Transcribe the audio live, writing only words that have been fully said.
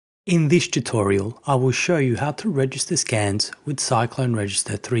In this tutorial, I will show you how to register scans with Cyclone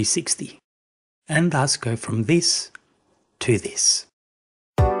Register 360, and thus go from this to this.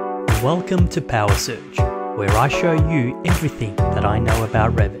 Welcome to Power Search, where I show you everything that I know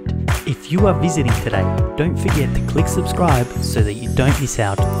about Revit. If you are visiting today, don't forget to click subscribe so that you don't miss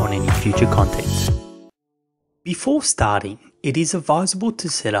out on any future content. Before starting, it is advisable to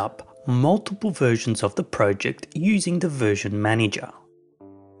set up multiple versions of the project using the version manager.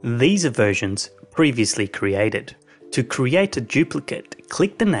 These are versions previously created. To create a duplicate,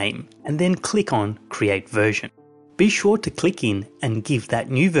 click the name and then click on Create Version. Be sure to click in and give that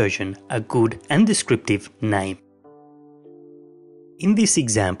new version a good and descriptive name. In this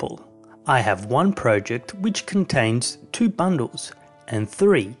example, I have one project which contains 2 bundles and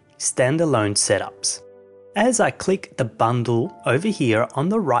 3 standalone setups. As I click the bundle over here on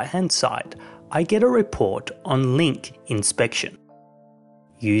the right hand side, I get a report on link inspection.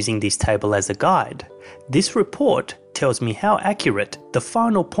 Using this table as a guide, this report tells me how accurate the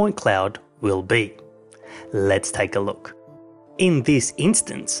final point cloud will be. Let's take a look. In this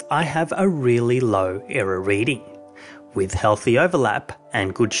instance, I have a really low error reading, with healthy overlap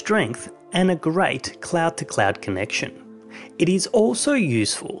and good strength and a great cloud-to-cloud connection. It is also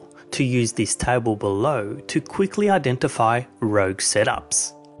useful to use this table below to quickly identify rogue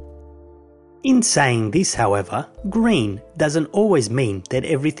setups. In saying this, however, green doesn't always mean that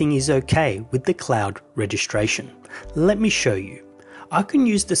everything is okay with the cloud registration. Let me show you. I can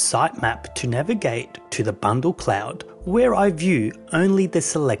use the sitemap to navigate to the bundle cloud where I view only the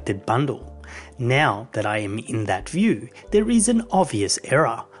selected bundle. Now that I am in that view, there is an obvious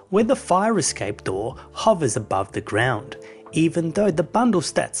error where the fire escape door hovers above the ground, even though the bundle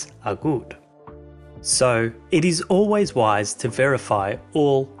stats are good. So, it is always wise to verify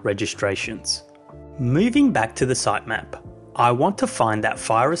all registrations. Moving back to the sitemap, I want to find that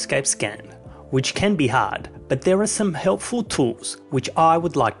fire escape scan, which can be hard, but there are some helpful tools which I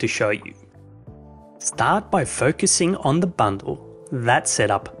would like to show you. Start by focusing on the bundle that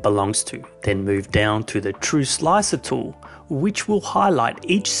setup belongs to, then move down to the True Slicer tool, which will highlight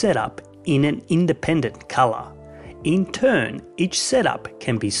each setup in an independent color. In turn, each setup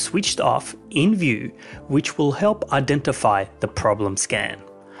can be switched off in view, which will help identify the problem scan.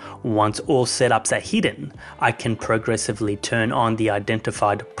 Once all setups are hidden, I can progressively turn on the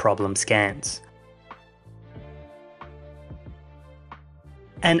identified problem scans.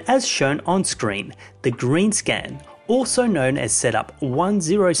 And as shown on screen, the green scan, also known as setup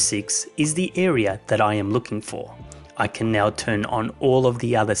 106, is the area that I am looking for. I can now turn on all of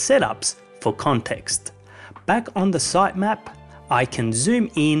the other setups for context. Back on the sitemap, I can zoom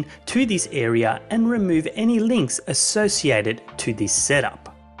in to this area and remove any links associated to this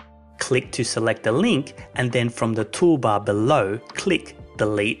setup. Click to select a link and then from the toolbar below, click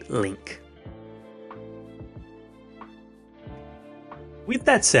Delete Link. With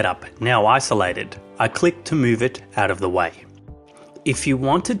that setup now isolated, I click to move it out of the way. If you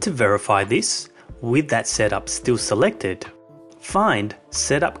wanted to verify this, with that setup still selected, find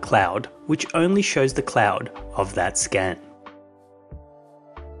Setup Cloud, which only shows the cloud of that scan.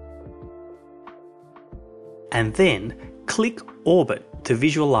 And then click Orbit to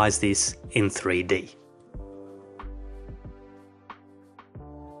visualize this in 3D.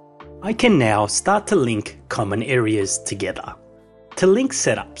 I can now start to link common areas together. To link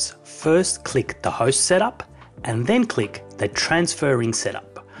setups, first click the host setup and then click the transferring setup.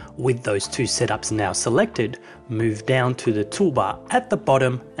 With those 2 setups now selected, move down to the toolbar at the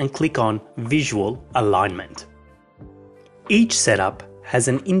bottom and click on Visual Alignment. Each setup has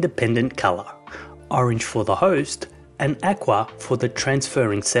an independent color, orange for the host and aqua for the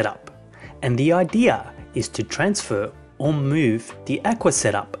transferring setup. And the idea is to transfer or move the aqua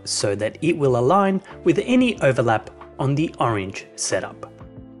setup so that it will align with any overlap on the orange setup.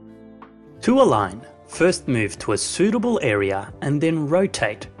 To align, first move to a suitable area and then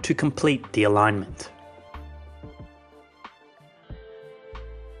rotate to complete the alignment.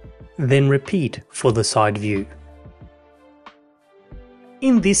 Then repeat for the side view.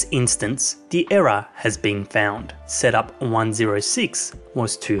 In this instance, the error has been found. Setup 106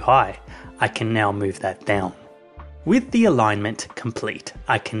 was too high. I can now move that down. With the alignment complete,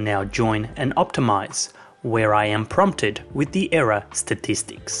 I can now join and optimize, where I am prompted with the error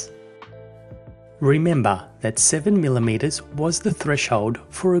statistics. Remember that 7mm was the threshold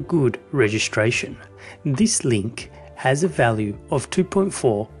for a good registration. This link has a value of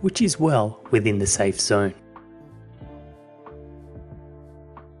 2.4, which is well within the safe zone.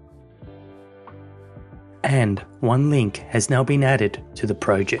 And one link has now been added to the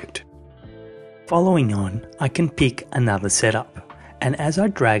project. Following on, I can pick another setup and as I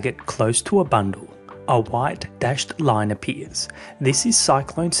drag it close to a bundle, a white dashed line appears. This is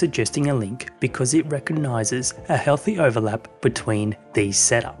Cyclone suggesting a link because it recognizes a healthy overlap between these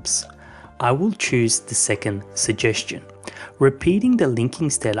setups. I will choose the second suggestion. Repeating the linking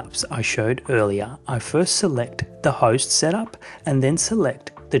setups I showed earlier, I first select the host setup and then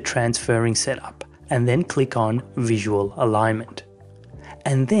select the transferring setup and then click on visual alignment.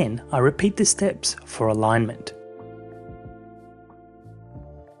 And then I repeat the steps for alignment.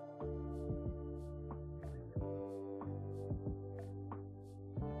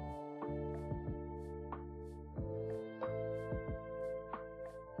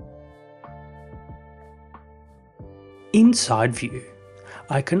 In side view,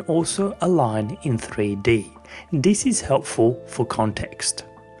 I can also align in 3D. This is helpful for context.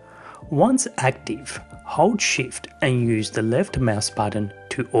 Once active, hold Shift and use the left mouse button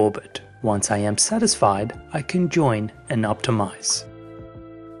to orbit. Once I am satisfied, I can join and optimize.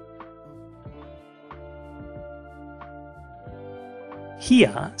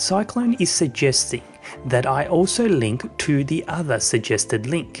 Here, Cyclone is suggesting that I also link to the other suggested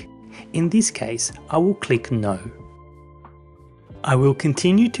link. In this case, I will click No. I will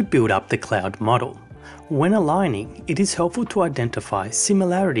continue to build up the cloud model. When aligning, it is helpful to identify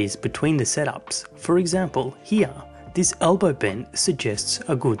similarities between the setups. For example, here, this elbow bend suggests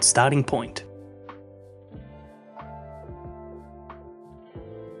a good starting point.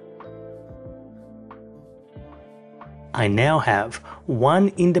 I now have one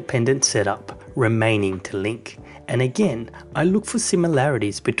independent setup remaining to link, and again, I look for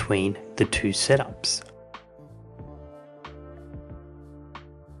similarities between the two setups.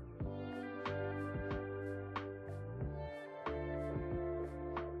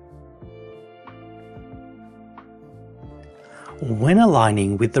 When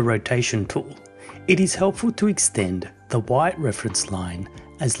aligning with the rotation tool, it is helpful to extend the white reference line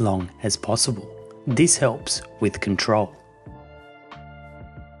as long as possible. This helps with control.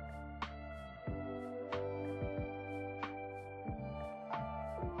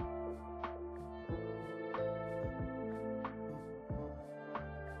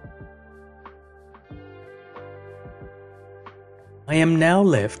 I am now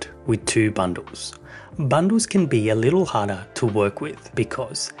left with two bundles. Bundles can be a little harder to work with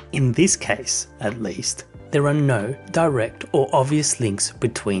because, in this case at least, there are no direct or obvious links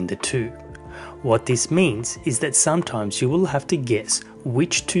between the two. What this means is that sometimes you will have to guess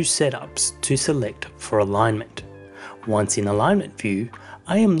which two setups to select for alignment. Once in alignment view,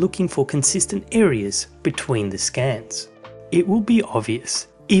 I am looking for consistent areas between the scans. It will be obvious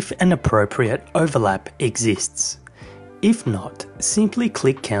if an appropriate overlap exists. If not, simply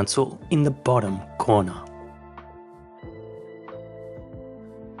click Cancel in the bottom corner.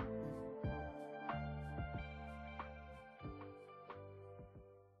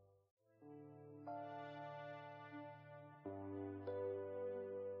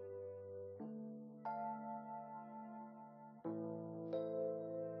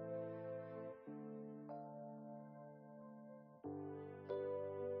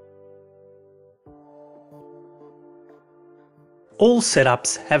 All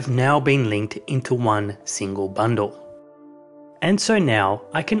setups have now been linked into one single bundle. And so now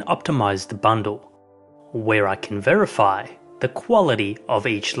I can optimize the bundle, where I can verify the quality of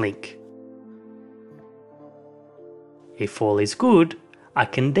each link. If all is good, I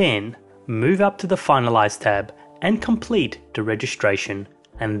can then move up to the Finalize tab and complete the registration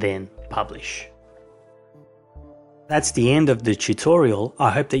and then publish. That's the end of the tutorial. I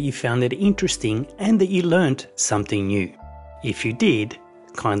hope that you found it interesting and that you learned something new. If you did,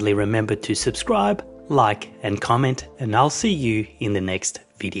 kindly remember to subscribe, like and comment, and I'll see you in the next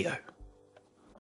video.